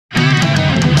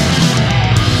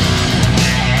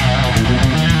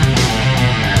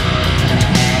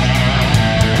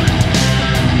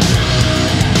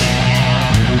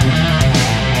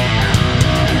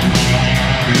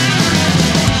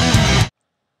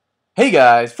Hey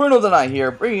guys, Ferno the Knight here,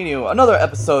 bringing you another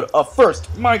episode of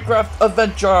First Minecraft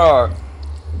Adventure!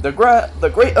 The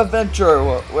great adventure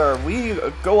where we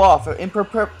go off and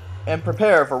prepare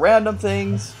for random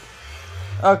things.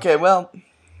 Okay, well,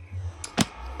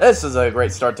 this is a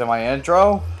great start to my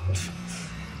intro.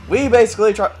 We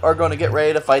basically are going to get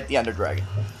ready to fight the Ender Dragon.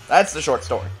 That's the short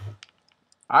story.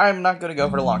 I'm not going to go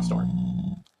for the long story.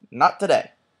 Not today.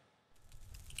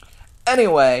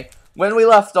 Anyway, when we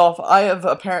left off,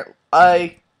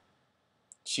 I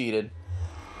cheated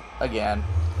again,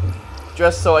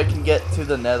 just so I can get to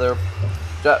the nether.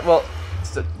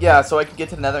 So I can get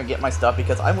to the nether and get my stuff,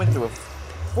 because I went through a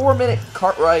 4-minute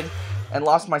cart ride and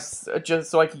lost my just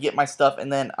so I could get my stuff,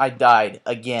 and then I died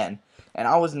again, and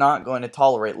I was not going to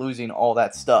tolerate losing all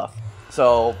that stuff.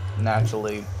 So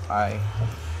naturally, I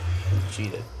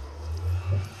cheated.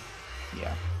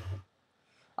 Yeah,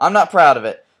 I'm not proud of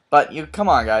it, but come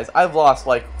on, guys. I've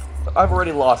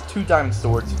already lost 2 diamond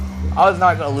swords. I was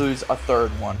not going to lose a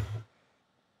 3rd one.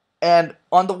 And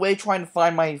on the way trying to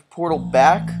find my portal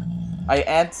back, I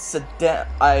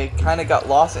kind of got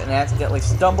lost and accidentally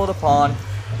stumbled upon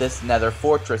this nether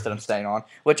fortress that I'm staying on,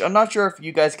 which I'm not sure if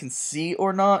you guys can see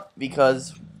or not,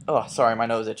 because, oh, sorry, my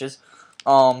nose itches.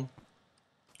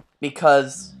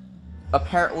 Because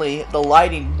apparently the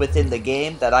lighting within the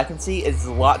game that I can see is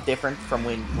a lot different from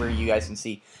where you guys can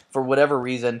see. For whatever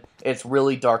reason, it's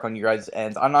really dark on your guys'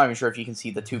 ends. I'm not even sure if you can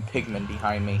see the 2 pigmen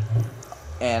behind me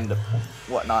and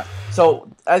whatnot. So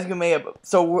as you may have,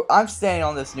 I'm standing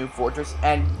on this new fortress,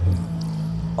 and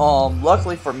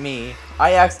luckily for me,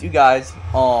 I asked you guys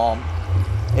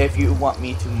if you want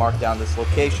me to mark down this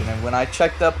location, and when I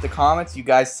checked up the comments, you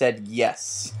guys said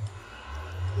yes.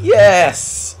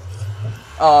 Yes.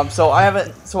 So I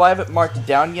haven't marked it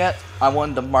down yet. I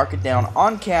wanted to mark it down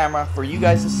on camera for you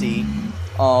guys to see.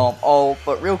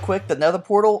 But real quick, the nether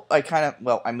portal, I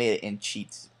made it in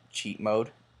cheat mode.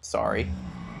 Sorry.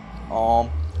 But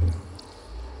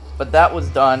that was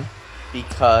done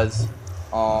because,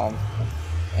 and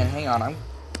hang on, I'm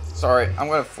sorry, I'm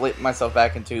gonna flip myself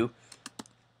back into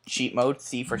cheat mode,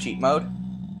 C for cheat mode.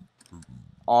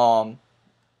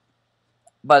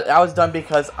 But I was done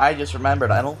because I just remembered,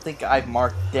 I don't think I've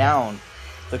marked down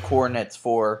the coordinates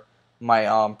for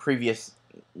my, previous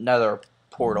nether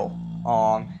portal.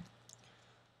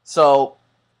 So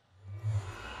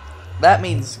that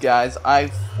means, guys,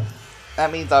 it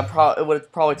would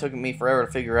have probably taken me forever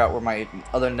to figure out where my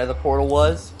other nether portal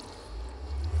was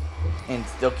and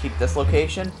still keep this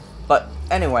location. But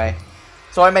anyway,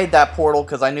 so I made that portal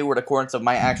because I knew where the coordinates of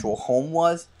my actual home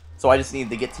was. So I just needed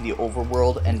to get to the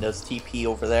overworld and just TP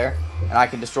over there, and I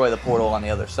can destroy the portal on the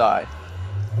other side.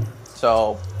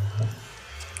 So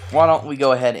why don't we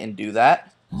go ahead and do that?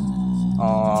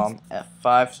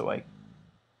 F5 so I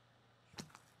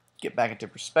get back into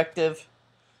perspective.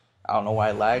 I don't know why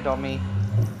it lagged on me.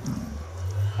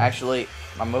 Actually,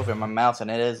 I'm moving my mouse and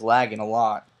it is lagging a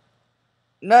lot.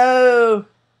 No!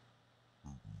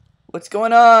 What's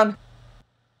going on?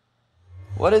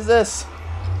 What is this?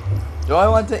 Do I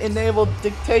want to enable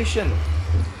dictation?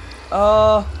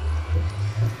 What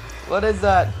is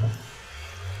that?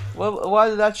 Why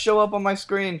did that show up on my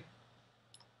screen?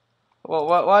 Well,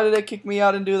 why did it kick me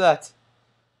out and do that?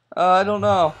 I don't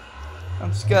know.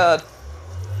 I'm scared.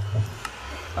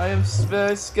 I am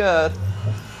very scared.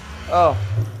 Oh.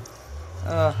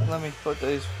 Let me put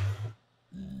these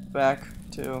back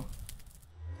to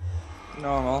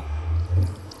normal.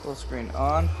 Full screen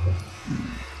on.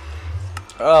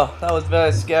 Oh, that was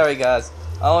very scary, guys.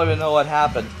 I don't even know what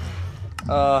happened.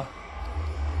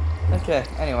 Okay,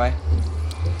 anyway.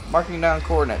 Marking down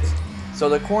coordinates. So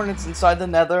the coordinates inside the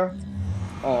nether,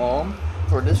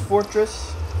 for this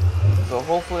fortress. So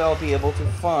hopefully I'll be able to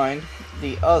find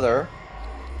the other.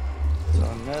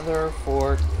 So nether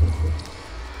fort.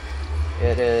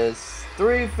 It is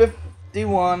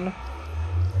 351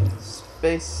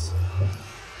 space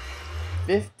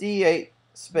 58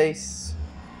 space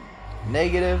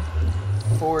negative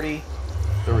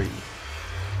 43.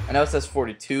 I know it says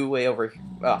 42 way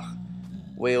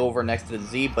over next to the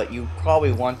Z, but you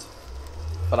probably want,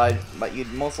 but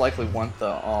you'd most likely want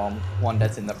the one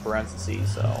that's in the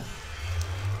parentheses. So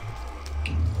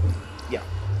yeah.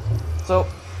 So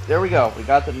there we go. We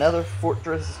got the nether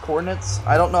fortress coordinates.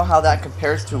 I don't know how that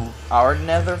compares to our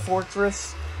nether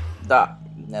fortress. Our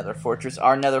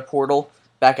nether portal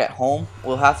back at home.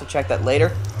 We'll have to check that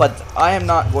later. But I am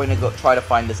not going to go try to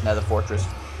find this nether fortress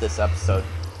this episode.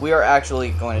 We are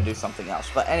actually going to do something else.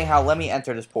 But anyhow, let me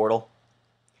enter this portal.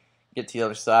 Get to the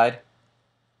other side.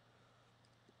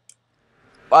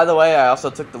 By the way, I also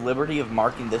took the liberty of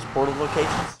marking this portal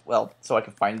location, well, so I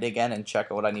can find it again and check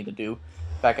what I need to do.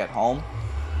 back at home.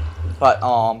 But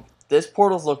this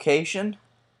portal's location.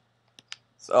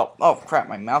 So oh crap,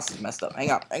 my mouse is messed up.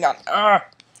 Hang on.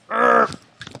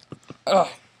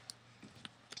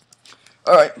 All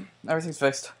right, everything's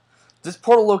fixed. This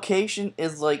portal location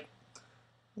is like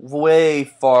way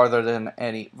farther than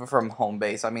from home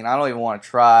base. I mean, I don't even want to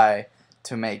try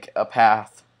to make a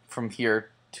path from here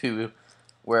to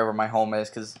wherever my home is,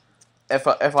 because if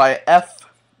I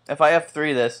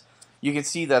F3 this, you can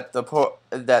see that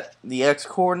the x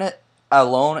coordinate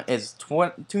alone is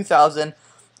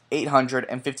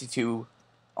 2,852,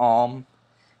 and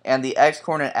the x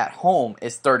coordinate at home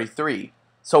is 33.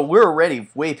 So we're already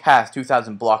way past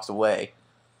 2,000 blocks away,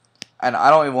 and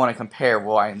I don't even want to compare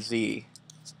y and z.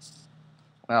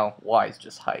 Well, y is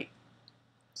just height,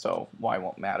 so y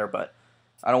won't matter, but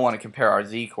I don't want to compare our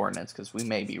z coordinates because we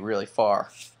may be really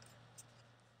far.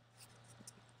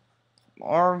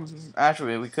 Or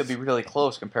actually, we could be really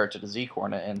close compared to the z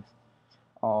coordinate, and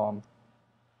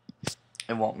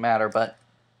it won't matter. But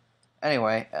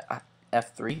anyway,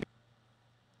 F3.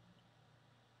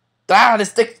 Ah,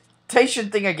 this dictation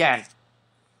thing again.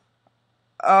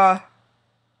 Hold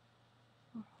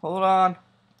on.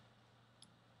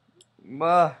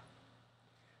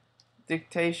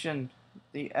 Dictation.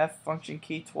 The F function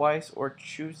key twice, or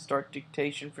choose start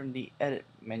dictation from the edit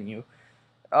menu.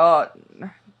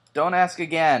 Don't ask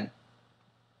again.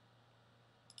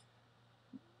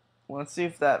 Let's see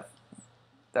if that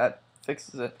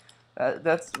fixes it.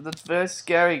 That's very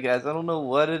scary, guys. I don't know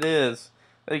what it is.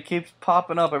 It keeps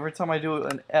popping up every time I do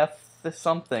an F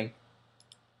something.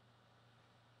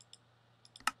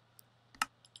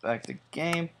 Back to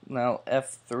game. Now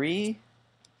F3.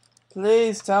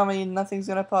 Please tell me nothing's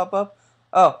gonna pop up.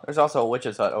 Oh, there's also a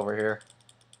witch's hut over here.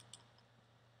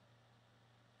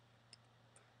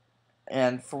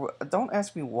 And don't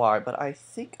ask me why, but I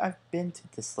think I've been to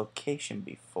this location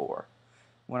before.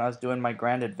 When I was doing my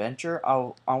grand adventure,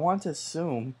 I want to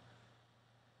assume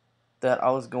that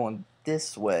I was going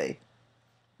this way.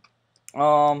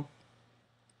 But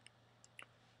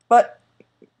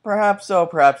perhaps so,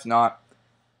 perhaps not.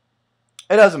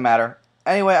 It doesn't matter.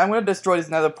 Anyway, I'm gonna destroy this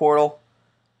nether portal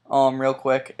real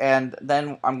quick, and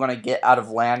then I'm gonna get out of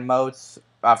land modes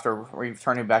after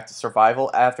returning back to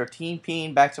survival, after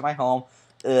TPing back to my home.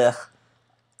 Ugh.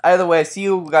 Either way, see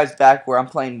you guys back where I'm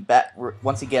playing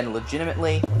once again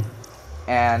legitimately,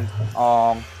 and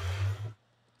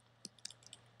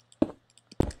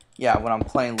yeah, when I'm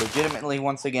playing legitimately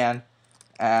once again,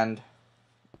 and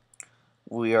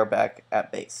we are back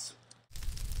at base.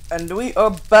 And we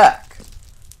are back.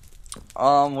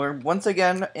 We're once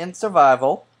again in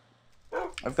survival.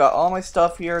 I've got all my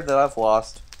stuff here that I've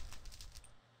lost.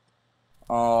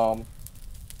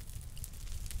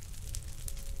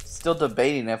 Still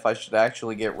debating if I should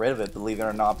actually get rid of it, believe it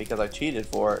or not, because I cheated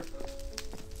for it.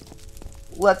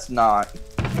 Let's not.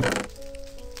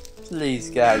 Please,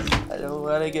 guys, I don't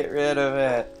want to get rid of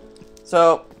it.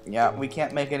 So, yeah, we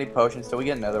can't make any potions till we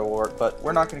get nether wart, but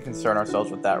we're not going to concern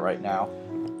ourselves with that right now.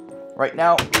 Right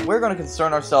now, we're going to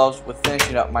concern ourselves with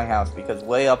finishing up my house, because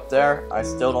way up there, I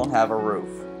still don't have a roof.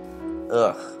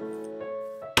 Ugh.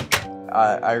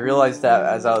 I realized that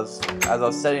as I was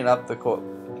setting up the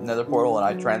nether portal and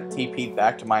I TP'd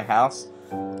back to my house,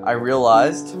 I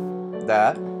realized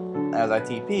that as I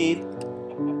TP'd,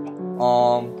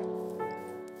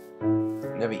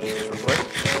 let me eat this real quick.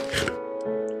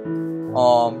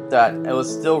 That it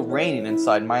was still raining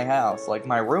inside my house. Like,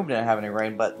 my room didn't have any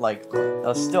rain, but like it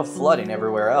was still flooding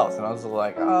everywhere else, and I was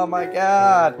like, oh my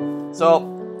god. So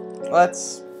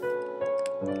let's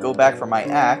go back for my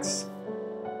axe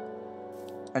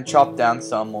and chop down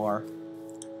some more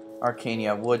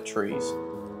Arcania wood trees,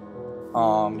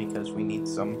 because we need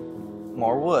some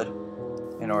more wood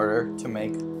in order to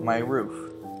make my roof.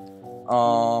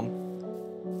 I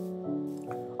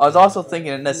was also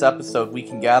thinking in this episode we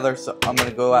can gather, so I'm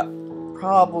gonna go out,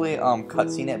 probably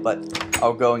cutscene it, but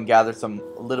I'll go and gather a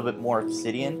little bit more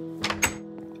obsidian,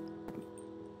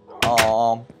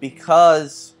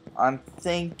 because I'm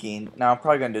thinking, now I'm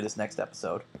probably gonna do this next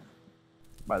episode,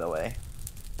 by the way,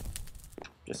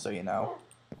 just so you know.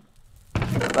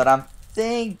 But I'm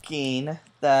thinking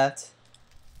that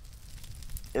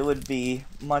it would be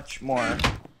much more,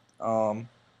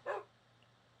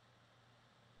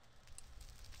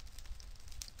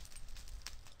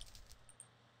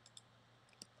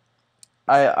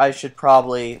 I should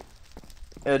probably,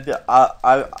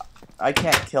 I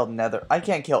can't kill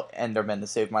Enderman to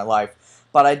save my life,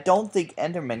 but I don't think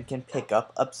Enderman can pick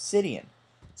up obsidian.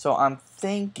 So I'm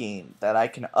thinking that I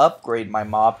can upgrade my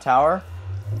mob tower,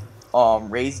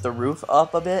 raise the roof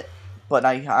up a bit, but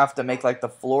I have to make like the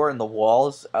floor and the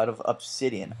walls out of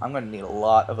obsidian. I'm gonna need a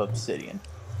lot of obsidian.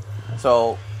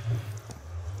 So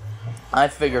I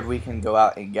figured we can go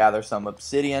out and gather some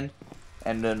obsidian,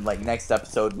 and then like next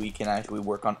episode we can actually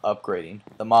work on upgrading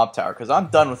the mob tower, because I'm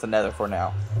done with the nether for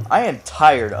now. I am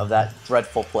tired of that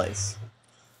dreadful place.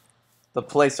 The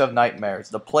place of nightmares.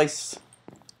 The place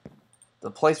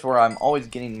where I'm always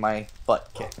getting my butt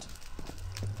kicked.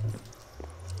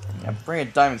 Yeah, bring a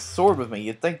diamond sword with me.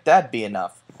 You'd think that'd be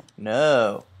enough.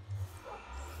 No.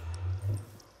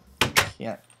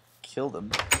 Can't kill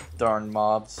them darn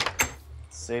mobs.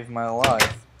 Save my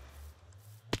life.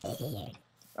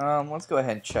 Let's go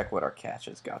ahead and check what our cache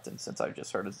has gotten, since I've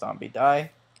just heard a zombie die.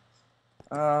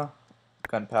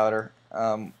 Gunpowder.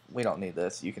 We don't need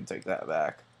this. You can take that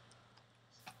back.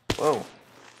 Whoa.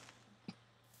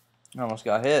 Almost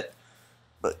got hit.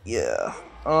 But yeah.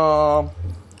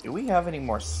 Do we have any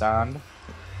more sand?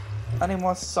 Any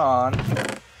more sand?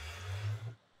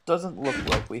 Doesn't look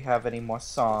like we have any more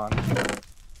sand.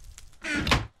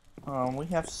 We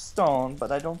have stone,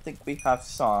 but I don't think we have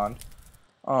sand.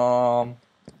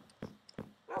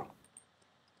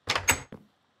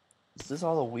 Is this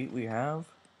all the wheat we have?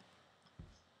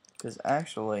 Because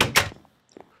actually,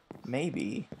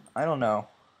 maybe, I don't know.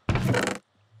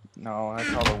 No,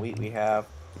 that's all the wheat we have.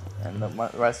 And the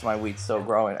rest of my wheat's still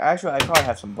growing. Actually, I probably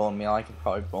have some bone meal. I could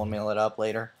probably bone meal it up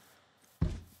later.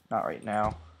 Not right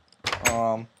now.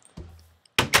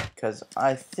 Because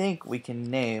I think we can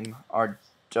name our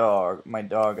dog, my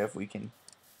dog, if we can,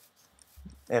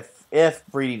 if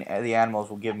breeding the animals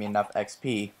will give me enough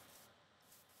XP.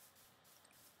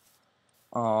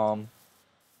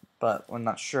 But we're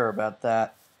not sure about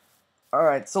that.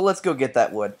 Alright, so let's go get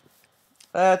that wood.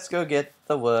 Let's go get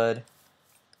the wood.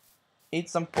 Eat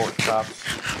some pork chops.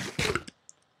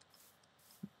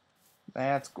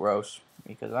 That's gross,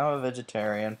 because I'm a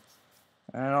vegetarian.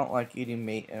 And I don't like eating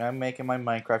meat, and I'm making my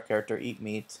Minecraft character eat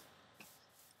meat.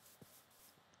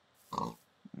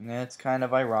 And it's kind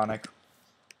of ironic.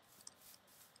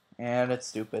 And it's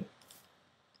stupid.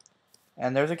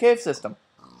 And there's a cave system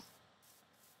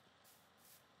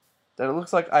that it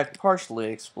looks like I've partially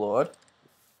explored.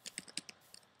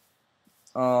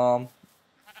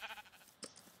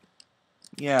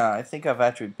 Yeah, I think I've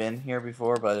actually been here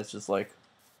before, but it's just like,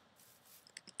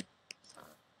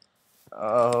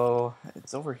 oh,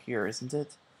 it's over here, isn't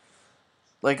it?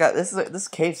 Like, this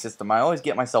cave system, I always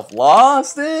get myself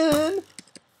lost in.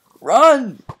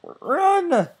 Run! Run!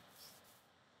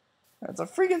 That's a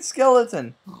freaking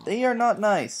skeleton. They are not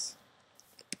nice.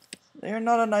 They are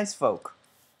not a nice folk.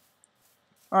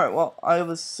 Alright, well, I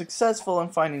was successful in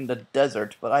finding the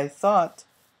desert, but I thought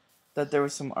that there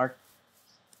was some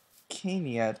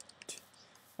arcania,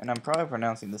 and I'm probably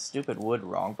pronouncing the stupid wood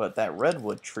wrong, but that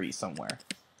redwood tree somewhere.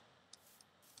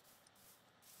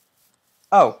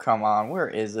 Oh, come on, where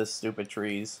is this stupid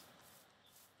trees?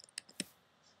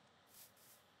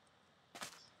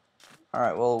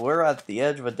 Alright, well, we're at the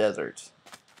edge of a desert.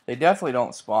 They definitely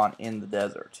don't spawn in the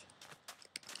desert.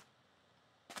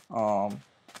 Well,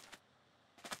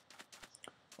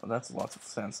 that's lots of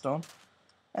sandstone.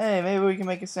 Hey, maybe we can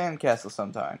make a sandcastle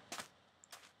sometime.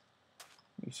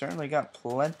 We certainly got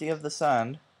plenty of the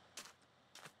sand.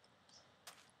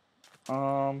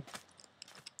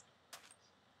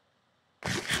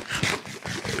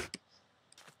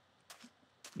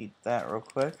 Eat that real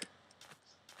quick.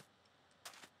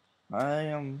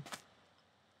 I'm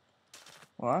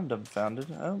dumbfounded.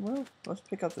 Oh, well, let's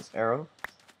pick up this arrow.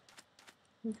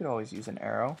 We could always use an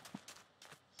arrow.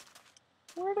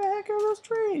 Where the heck are those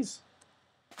trees?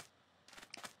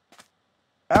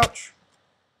 Ouch!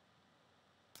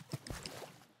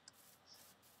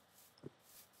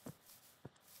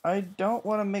 I don't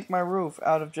want to make my roof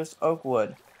out of just oak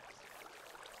wood.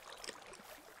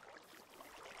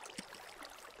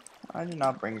 I did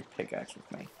not bring a pickaxe with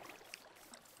me.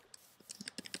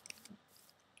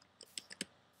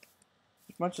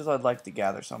 As much as I'd like to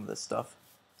gather some of this stuff.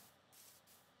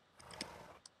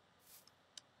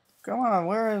 Come on,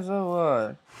 where is the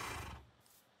wood?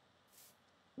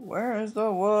 Where is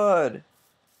the wood?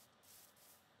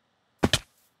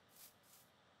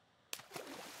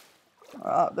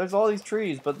 There's all these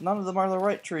trees, but none of them are the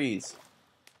right trees.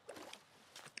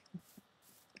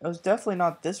 It was definitely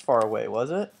not this far away,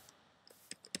 was it?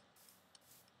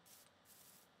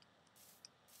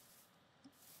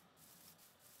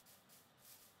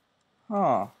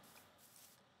 Huh.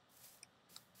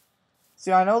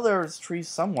 See, I know there's trees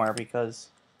somewhere, because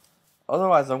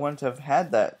otherwise I wouldn't have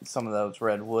had some of those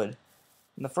red wood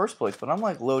in the first place, but I'm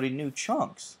like loading new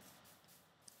chunks.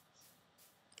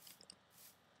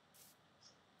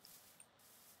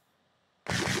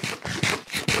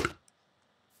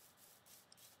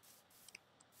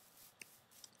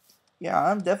 Yeah,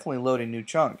 I'm definitely loading new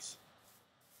chunks.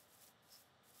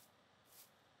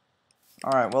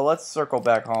 Alright, well, let's circle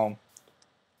back home.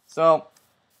 So,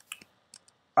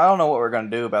 I don't know what we're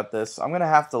going to do about this. I'm going to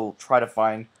have to try to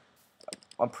find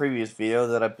a previous video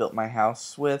that I built my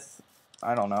house with.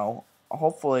 I don't know.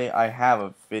 Hopefully, I have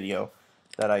a video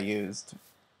that I used.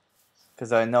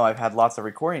 Because I know I've had lots of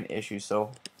recording issues,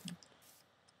 so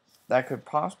that could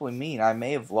possibly mean I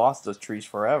may have lost those trees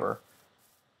forever.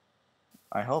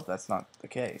 I hope that's not the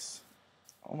case.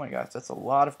 Oh my gosh, that's a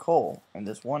lot of coal in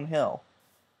this one hill.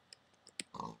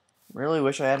 Really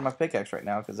wish I had my pickaxe right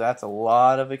now, because that's a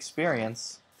lot of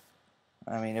experience.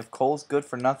 I mean, if coal's good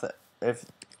for nothing, if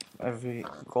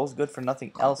coal's good for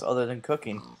nothing else other than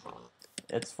cooking,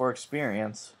 it's for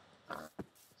experience.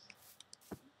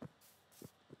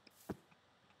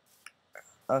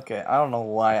 Okay, I don't know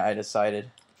why I decided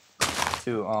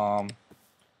to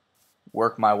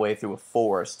work my way through a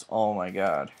forest. Oh my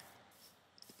god.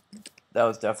 That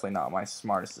was definitely not my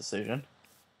smartest decision.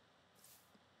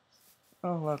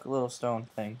 Oh look, a little stone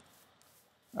thing.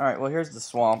 Alright, well here's the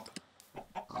swamp.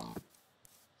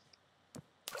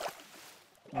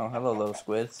 Oh, hello little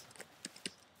squids.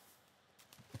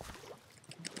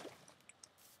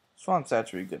 Swamp's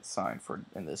actually a good sign for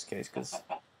in this case, because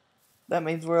that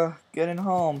means we're getting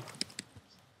home.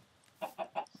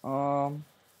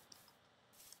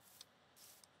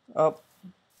 Up.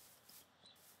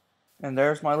 And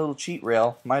there's my little cheat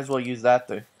rail. Might as well use that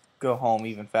to go home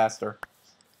even faster.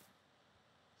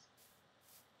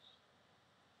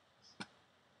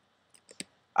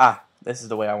 Ah, this is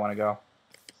the way I want to go.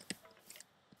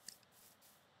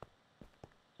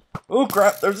 Oh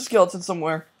crap, there's a skeleton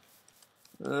somewhere.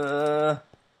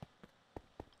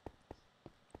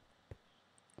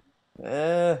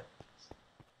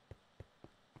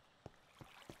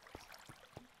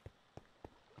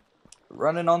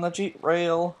 Running on the cheat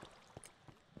rail.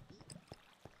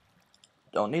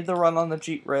 Don't need to run on the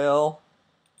cheat rail.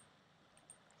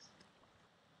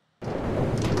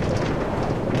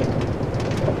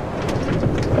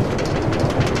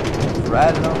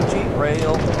 Riding on the cheat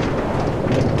rail.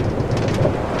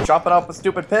 Chopping up a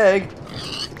stupid pig.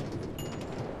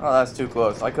 Oh, that's too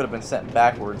close. I could have been sent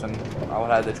backwards, and I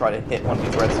would have had to try to hit one of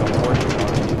these redstone torches in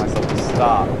order to get myself to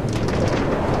stop.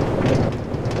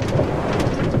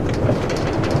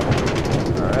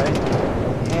 Alright.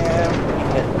 And we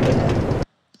hit the end.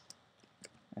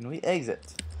 And we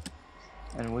exit.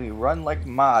 And we run like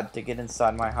mad to get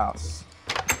inside my house.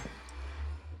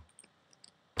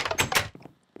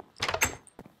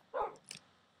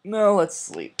 No, let's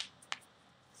sleep.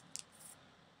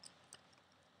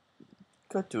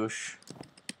 Katoosh.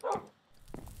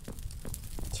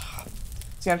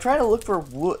 See, I'm trying to look for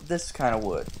wood, this kind of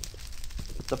wood,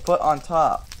 to put on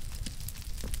top.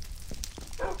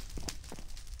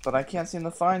 But I can't seem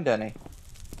to find any.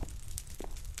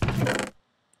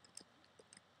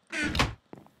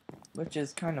 Which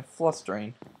is kind of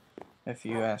flustering, if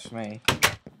you ask me.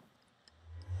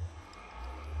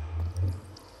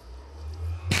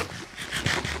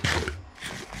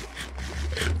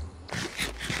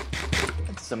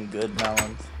 Some good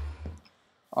melons.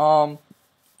 Don't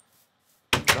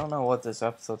know what this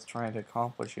episode's trying to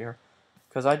accomplish here.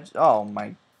 Oh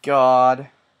my god.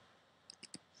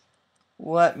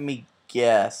 Let me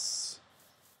guess.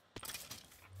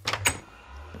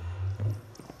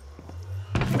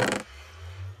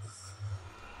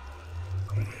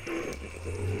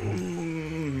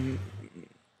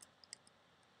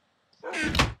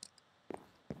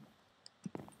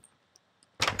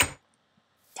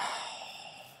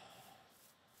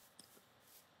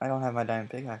 I don't have my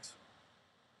diamond pickaxe.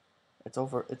 It's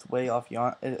way off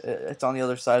yon. It's on the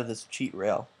other side of this cheat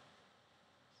rail.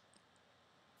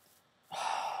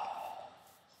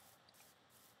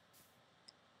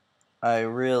 I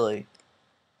really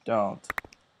don't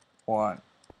want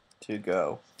to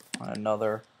go on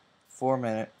another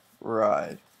 4-minute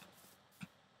ride.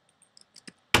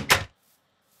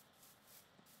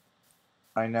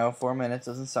 I know 4 minutes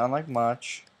doesn't sound like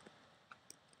much.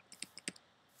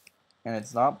 And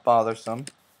it's not bothersome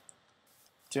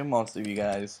to most of you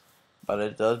guys, but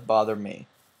it does bother me.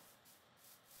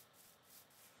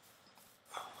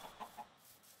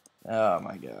 Oh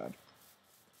my god.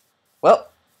 Well,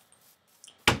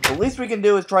 the least we can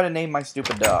do is try to name my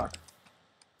stupid dog.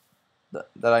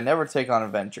 That I never take on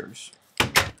adventures.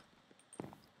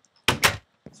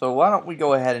 So why don't we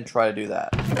go ahead and try to do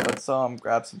that. Let's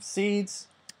grab some seeds.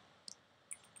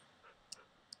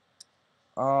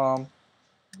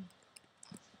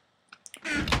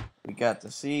 We got the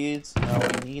seeds, now we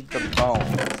need the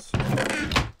bones.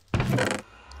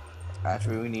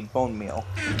 Actually, we need bone meal.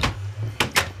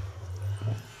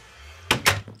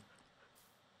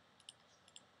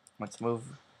 Let's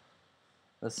move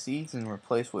the seeds and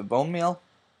replace with bone meal.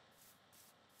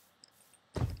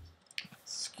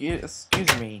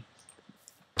 Excuse me.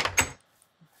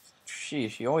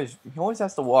 Sheesh, he always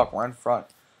has to walk right in front.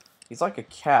 He's like a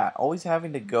cat, always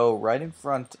having to go right in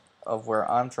front of where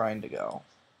I'm trying to go.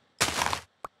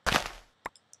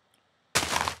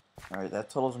 Alright,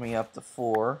 that totals me up to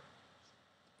 4.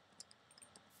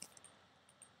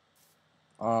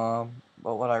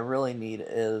 But what I really need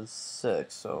is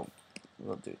 6, so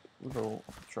we'll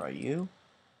try you.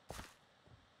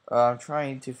 I'm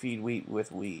trying to feed wheat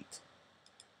with wheat.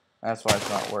 That's why it's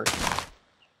not working. I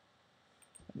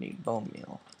need bone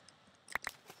meal.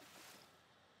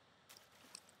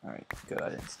 Alright, good, I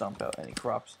didn't stump out any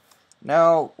crops.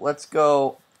 Now, let's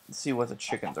go see what the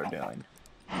chickens are doing.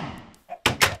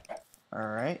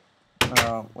 Alright,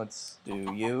 let's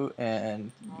do you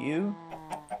and you.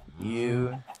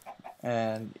 You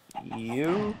and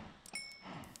you.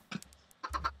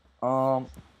 And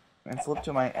flip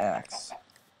to my axe.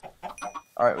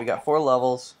 Alright, we got 4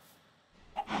 levels.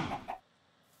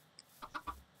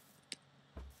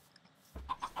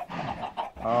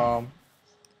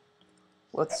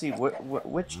 Let's see,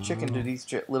 which chicken do these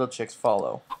little chicks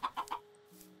follow?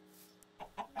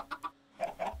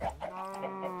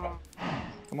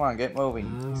 Come on, get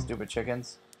moving, stupid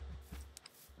chickens.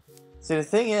 See, the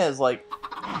thing is, like,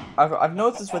 I've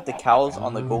noticed this with the cows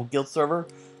on the Gold Guild server,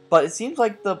 but it seems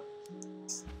like the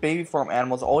baby farm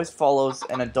animals always follows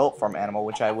an adult farm animal,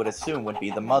 which I would assume would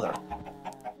be the mother.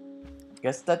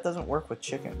 Guess that doesn't work with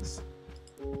chickens.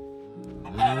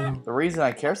 The reason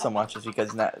I care so much is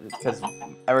because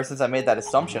ever since I made that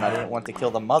assumption, I didn't want to kill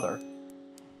the mother.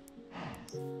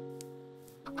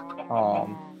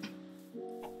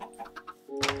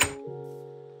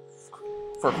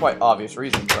 For quite obvious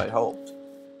reasons, I hoped.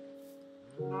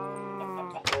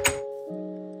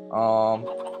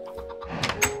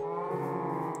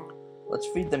 Let's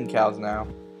feed them cows now,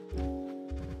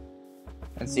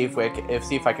 and see if I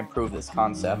can prove this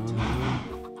concept.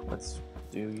 Let's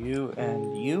do you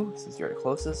and you, since you're the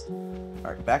closest.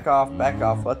 Alright, back off,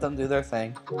 let them do their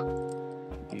thing.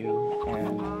 You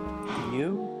and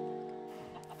you.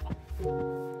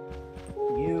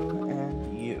 You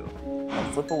and you.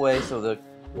 And flip away so the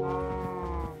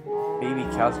baby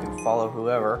cows can follow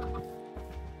whoever.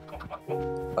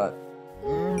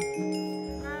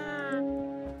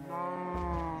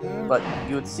 But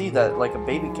you would see that, like, a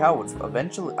baby cow would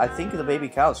eventually, I think the baby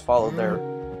cows follow their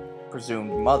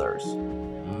presumed mothers.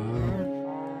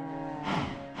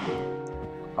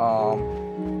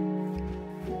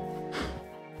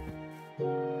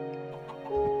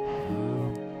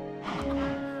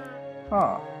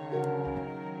 Huh.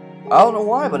 I don't know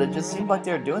why, but it just seemed like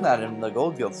they were doing that in the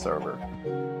Gold Guild server.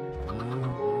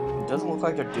 It doesn't look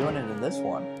like they're doing it in this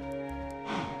one.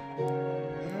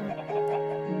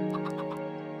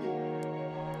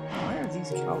 Why are these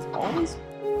cows always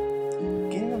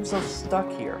getting themselves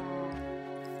stuck here?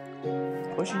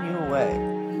 Pushing you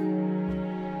away.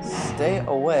 Stay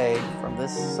away from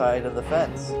this side of the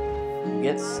fence. You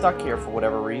get stuck here for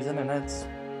whatever reason, and it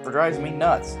drives me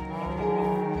nuts.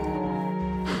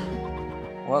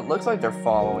 Well, it looks like they're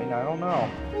following. I don't know.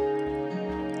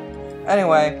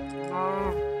 Anyway,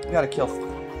 you gotta kill.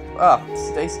 Ah,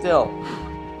 stay still.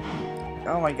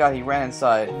 Oh my god, he ran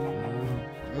inside.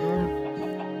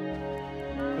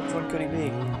 Which one could he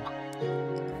be?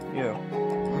 You.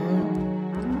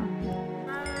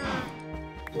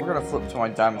 We're gonna flip to my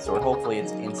diamond sword. Hopefully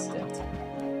it's instant.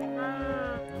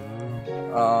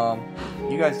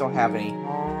 You guys don't have any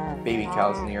baby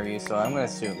cows near you, so I'm gonna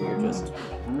assume you're just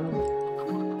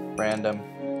random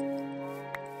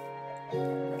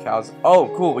cows. Oh,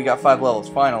 cool, we got 5 levels,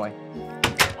 finally.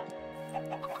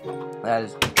 That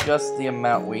is just the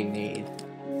amount we need.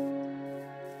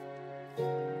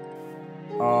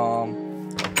 Open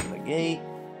the gate.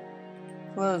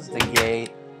 Close the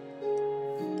gate.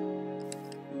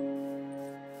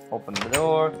 Open the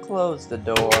door. Close the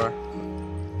door.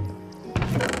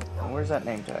 And where's that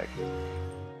name tag?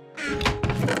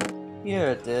 Here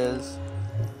it is.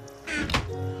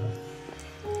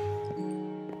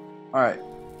 Alright.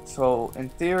 So, in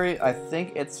theory, I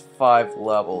think it's 5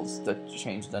 levels to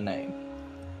change the name.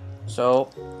 So,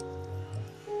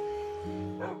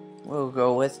 we'll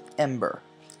go with Ember.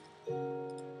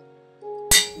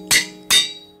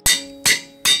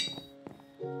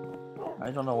 I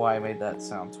don't know why I made that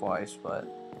sound twice, but...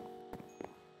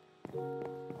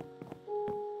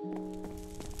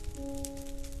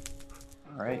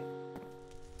 Alright.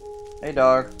 Hey,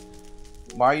 dog.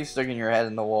 Why are you sticking your head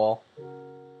in the wall?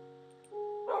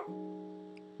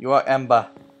 You are Ember.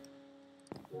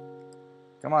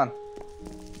 Come on.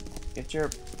 Get your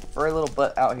furry little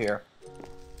butt out here.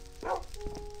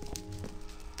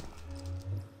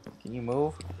 Can you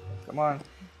move? Come on.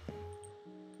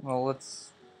 Well, let's...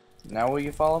 Now will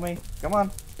you follow me? Come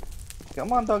on.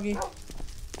 Come on, doggy.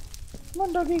 Come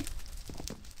on, doggy.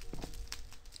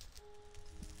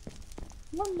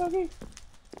 Come on, doggy.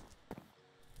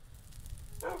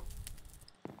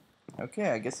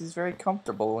 Okay, I guess he's very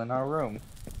comfortable in our room.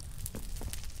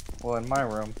 Well, in my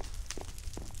room.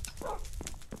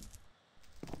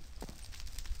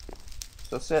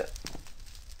 So sit.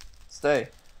 Stay.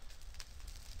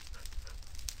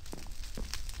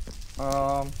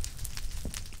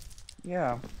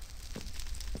 Yeah.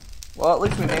 Well, at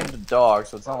least we named the dog,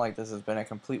 so it's not like this has been a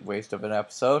complete waste of an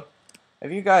episode.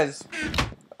 If you guys...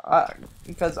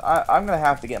 because I'm gonna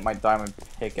have to get my diamond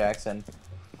pickaxe, and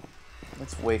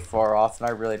it's way far off, and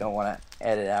I really don't want to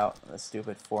edit out the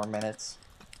stupid 4 minutes.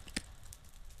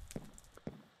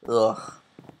 Ugh.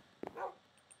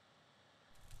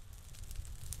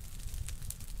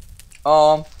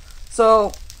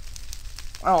 So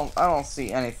I don't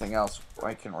see anything else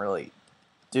I can really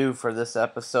do for this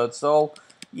episode. So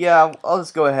yeah, I'll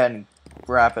just go ahead and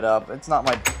wrap it up.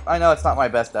 I know it's not my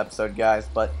best episode, guys,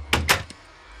 but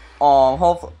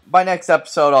hopefully by next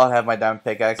episode I'll have my diamond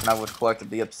pickaxe and I would have collected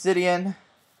the obsidian,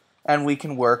 and we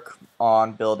can work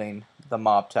on building the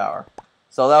mob tower.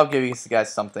 So that'll give you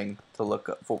guys something to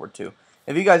look forward to.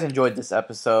 If you guys enjoyed this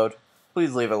episode,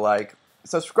 please leave a like.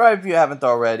 Subscribe if you haven't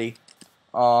already.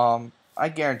 I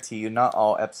guarantee you not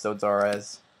all episodes are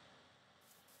as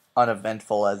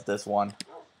uneventful as this one.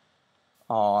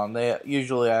 They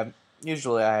usually I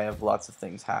have lots of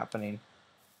things happening.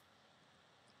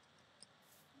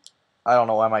 I don't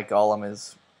know why my golem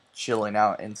is chilling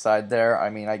out inside there. I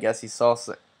mean, I guess he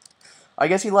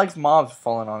likes mobs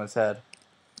falling on his head.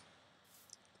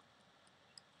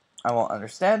 I won't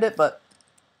understand it, but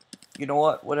you know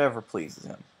what? Whatever pleases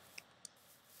him.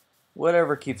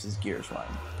 Whatever keeps his gears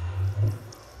running.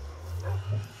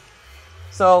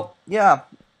 So, yeah.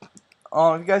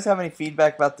 If you guys have any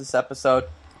feedback about this episode,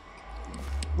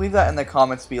 leave that in the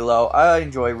comments below. I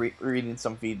enjoy reading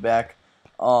some feedback.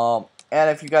 And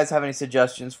if you guys have any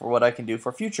suggestions for what I can do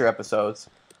for future episodes,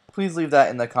 please leave that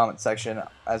in the comment section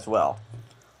as well.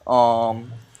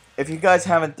 If you guys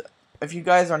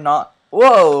are not...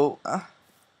 Whoa!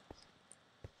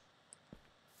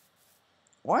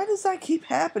 Why does that keep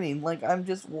happening? Like, I'm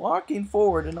just walking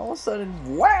forward and all of a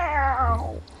sudden,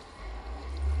 wow!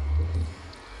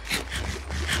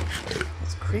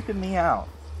 It's creeping me out.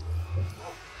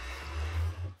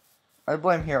 I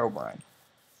blame Herobrine.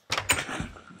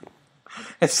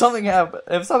 If something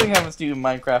happens to you in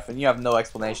Minecraft and you have no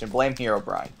explanation, blame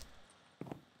Herobrine.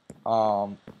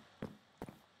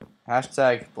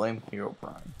 Hashtag blame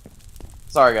Herobrine.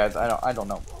 Sorry guys, I don't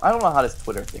know how this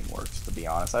Twitter thing works, to be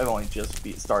honest. I've only just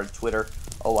started Twitter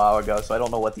a while ago, so I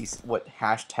don't know what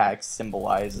hashtag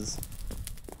symbolizes.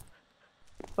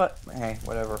 But hey,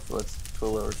 whatever floats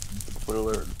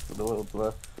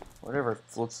whatever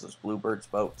floats those bluebirds'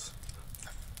 boats.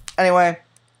 Anyway,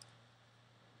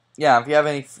 yeah, if you have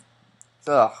any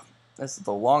this is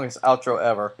the longest outro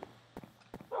ever.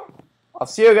 I'll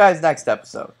see you guys next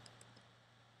episode.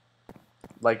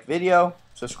 Like video,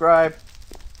 subscribe,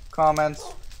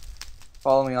 comments,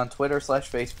 follow me on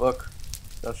Twitter/Facebook.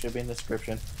 Stuff should be in the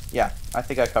description. Yeah, I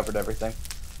think I covered everything.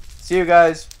 See you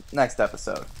guys next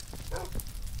episode.